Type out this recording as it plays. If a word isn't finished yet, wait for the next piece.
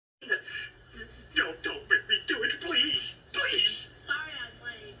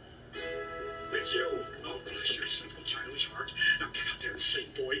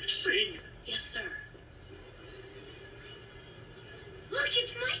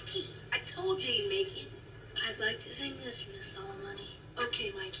Mikey, I told you you'd make it. I'd like to sing this, Miss Solomoni.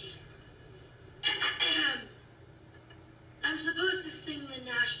 Okay, Mikey. I'm supposed to sing the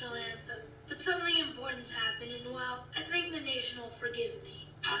national anthem, but something important's happened, and well, I think the nation will forgive me.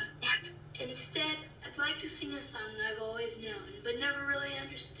 Huh? What? Instead, I'd like to sing a song I've always known, but never really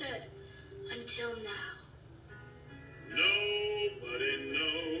understood, until now. Nobody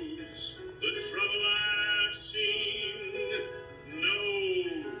knows the trouble I've seen